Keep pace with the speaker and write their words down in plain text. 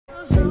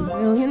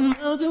million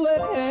miles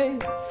away.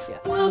 Yeah,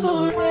 I'm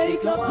already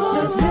gone.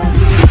 Just let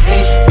me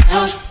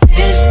out in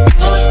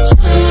your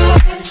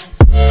sunlight.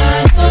 I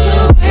love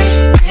the way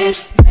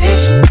it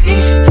makes me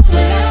come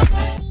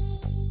alive.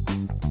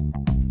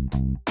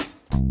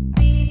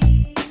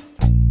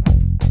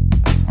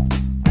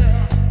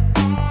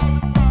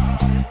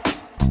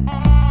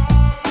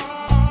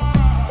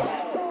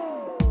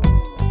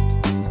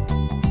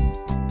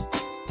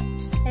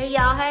 Hey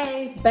y'all,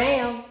 hey,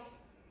 bam.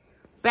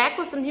 Back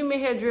with some human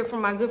hair drip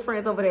from my good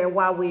friends over there at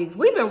Ywigs.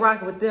 We've been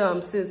rocking with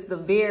them since the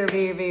very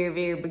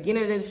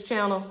beginning of this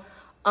channel.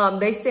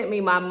 They sent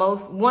me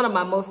one of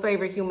my most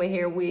favorite human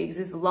hair wigs.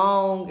 It's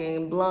long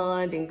and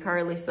blonde and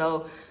curly,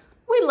 so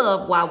we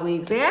love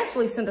Ywigs. They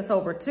actually sent us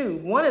over two.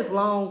 One is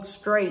long,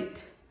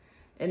 straight,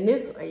 and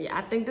this,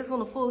 I think this one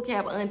a full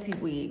cap auntie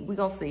wig. We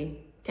gonna see,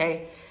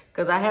 okay?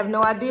 Because I have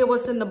no idea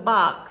what's in the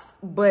box,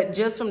 but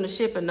just from the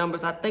shipping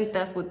numbers, I think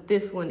that's what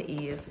this one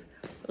is.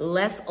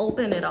 Let's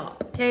open it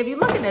up. Okay, if you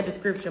look in that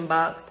description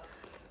box,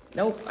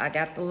 nope, I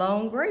got the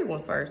long gray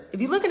one first. If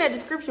you look in that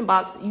description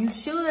box, you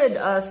should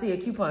see a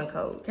coupon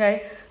code,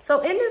 okay? So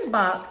in this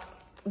box,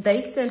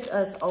 they sent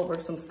us over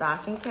some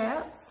stocking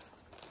caps,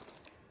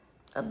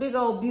 a big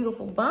old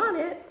beautiful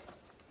bonnet,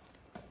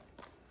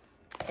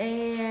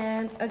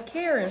 and a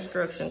care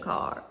instruction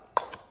card.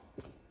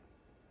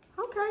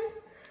 Okay.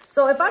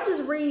 So if I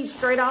just read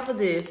straight off of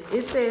this,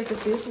 it says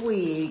that this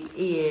wig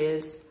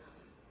is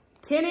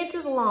 10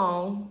 inches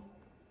long.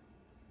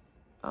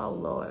 Oh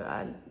Lord,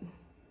 I'm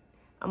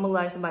gonna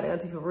like somebody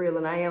auntie for real,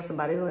 and I am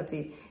somebody's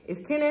auntie.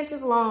 It's 10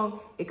 inches long.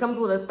 It comes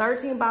with a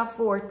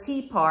 13x4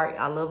 T part.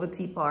 I love a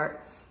T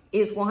part.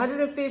 It's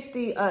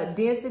 150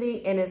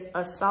 density, and it's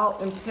a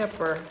salt and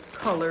pepper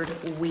colored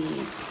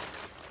wig.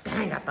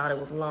 Dang, I thought it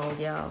was long,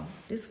 y'all.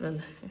 This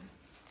one,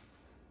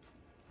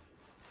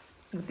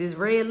 with this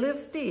red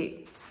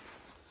lipstick.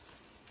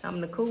 I'm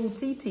the cool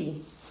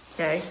TT,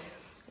 okay?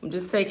 I'm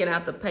just taking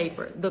out the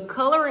paper. The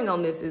coloring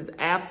on this is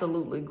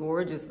absolutely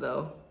gorgeous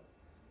though.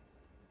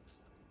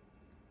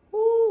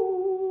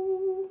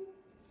 Ooh.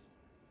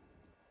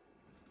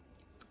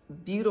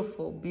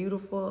 Beautiful,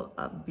 beautiful,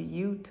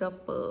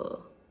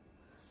 beautiful.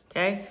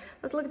 Okay,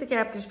 let's look at the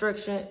cap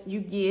construction. You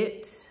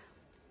get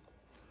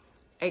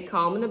a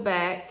comb in the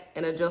back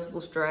and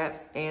adjustable straps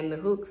and the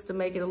hooks to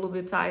make it a little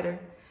bit tighter.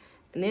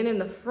 And then in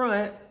the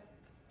front,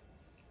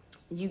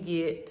 you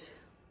get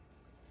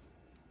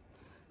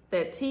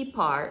that T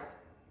part,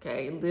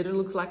 okay, it literally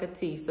looks like a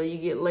T. So you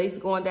get lace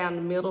going down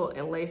the middle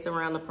and lace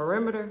around the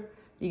perimeter.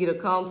 You get a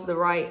comb to the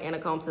right and a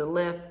comb to the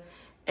left.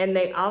 And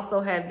they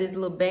also have this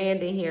little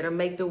band in here to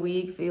make the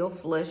wig feel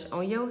flush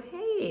on your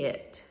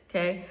head,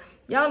 okay?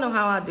 Y'all know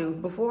how I do.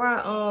 Before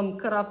I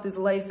cut off this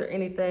lace or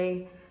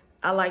anything,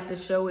 I like to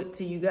show it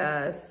to you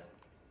guys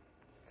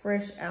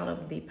fresh out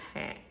of the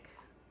pack.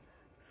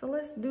 So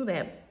let's do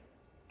that,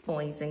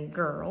 boys and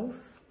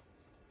girls.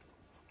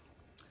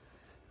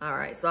 All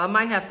right, so I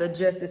might have to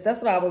adjust this.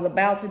 That's what I was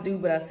about to do,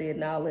 but I said,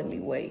 no, let me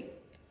wait.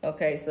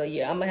 Okay, so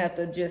yeah, I'm gonna have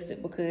to adjust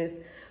it because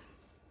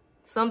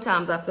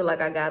sometimes I feel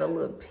like I got a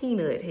little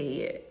peanut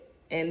head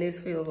and this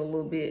feels a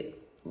little bit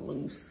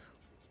loose.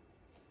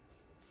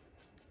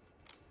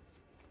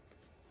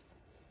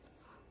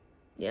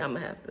 Yeah, I'm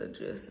gonna have to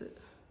adjust it.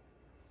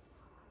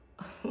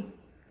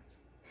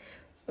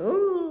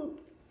 Ooh,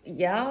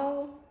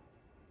 y'all.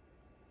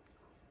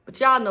 But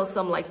y'all know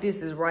something like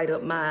this is right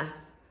up my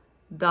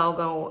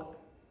doggone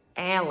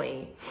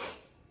alley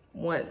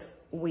once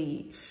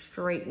we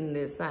straighten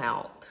this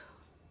out,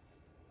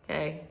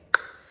 okay?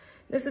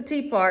 This is the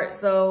T part,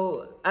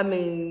 so, I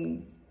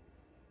mean,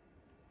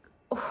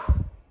 oh.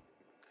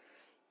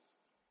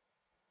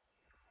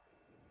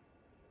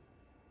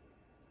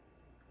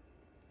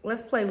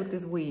 Let's play with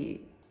this wig.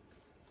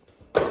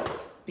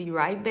 Be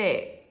right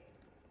back.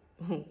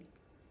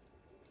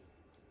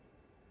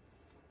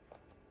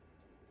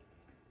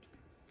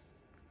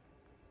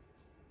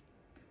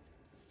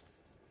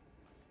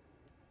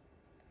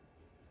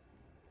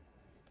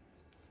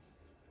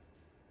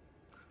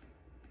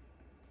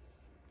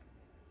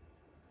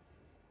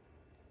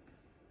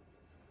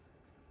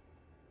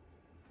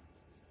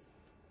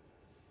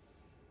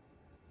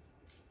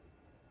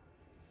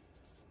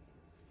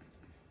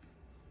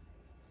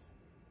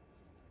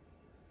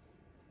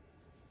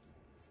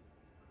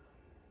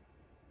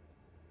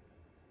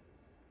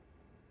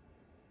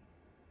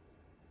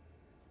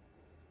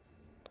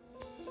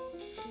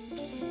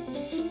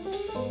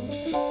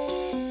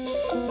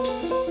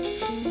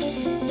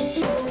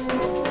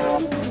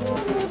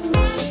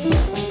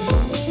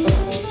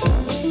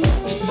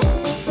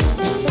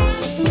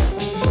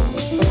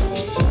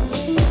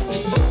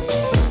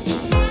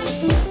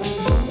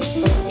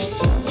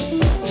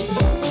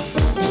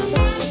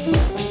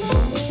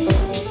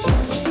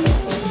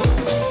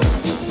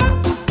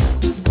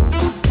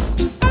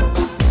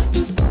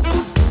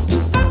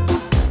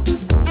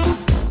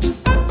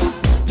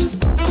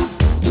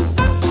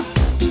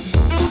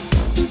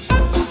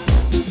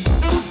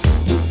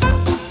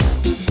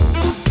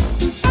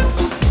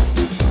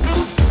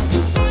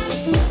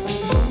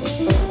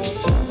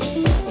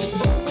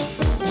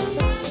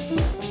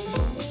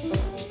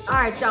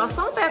 right, y'all,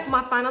 so I'm back with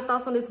my final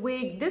thoughts on this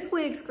wig. This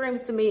wig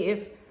screams to me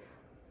if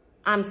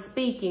I'm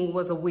speaking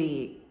was a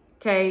wig,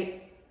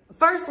 okay?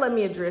 First, let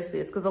me address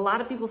this, because a lot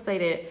of people say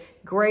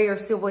that gray or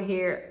silver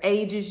hair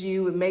ages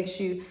you, it makes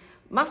you,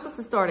 my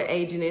sister started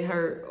aging in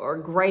her, or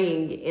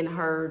graying in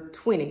her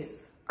 20s,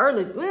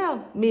 early,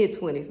 well,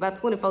 mid-20s, about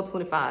 24,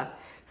 25.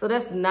 So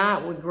that's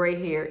not what gray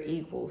hair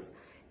equals.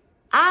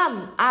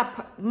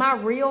 My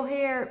real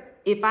hair,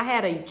 if I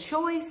had a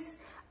choice,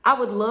 I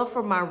would love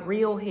for my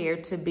real hair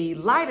to be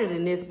lighter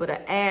than this, but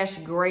an ash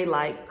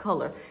gray-like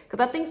color.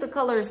 Because I think the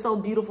color is so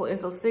beautiful and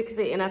so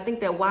sexy, and I think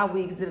that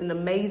Ywigs did an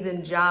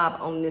amazing job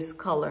on this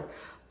color.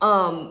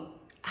 I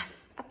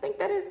think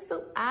that is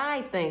so,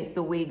 I think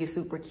the wig is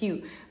super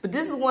cute. But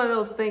this is one of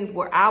those things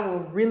where I will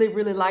really,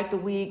 really like the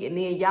wig, and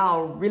then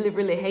y'all really,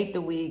 really hate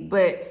the wig.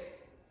 But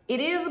it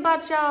is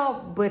about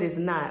y'all, but it's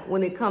not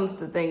when it comes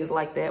to things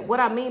like that. What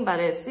I mean by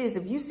that, sis,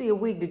 if you see a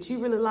wig that you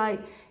really like,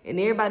 and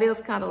everybody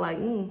else kind of like,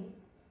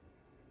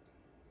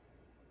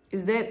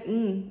 is that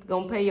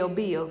gonna pay your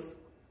bills?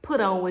 Put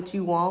on what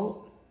you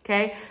want,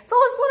 okay? So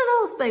it's one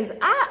of those things.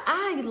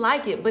 I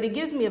like it, but it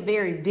gives me a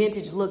very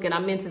vintage look, and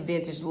I'm into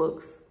vintage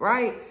looks,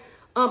 right?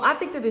 I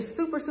think that it's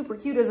super, super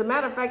cute. As a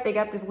matter of fact, they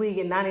got this wig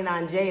in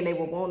 99J, and they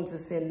were wanting to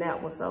send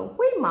that one, so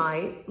we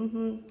might.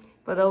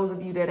 For those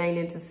of you that ain't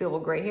into silver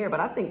gray hair, but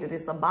I think that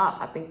it's a bop.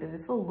 I think that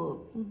it's a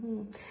look.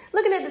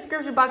 Looking at the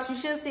description box, you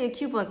should see a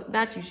coupon,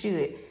 not you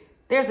should.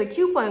 There's a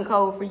coupon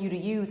code for you to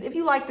use. If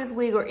you like this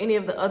wig or any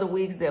of the other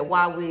wigs that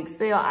Ywigs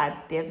sell, I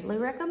definitely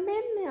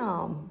recommend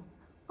them.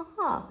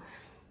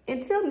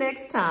 Until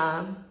next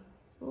time,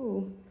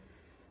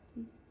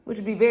 which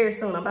will be very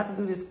soon. I'm about to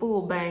do this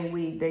full bang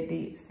wig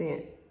they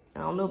sent. I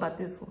don't know about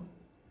this one.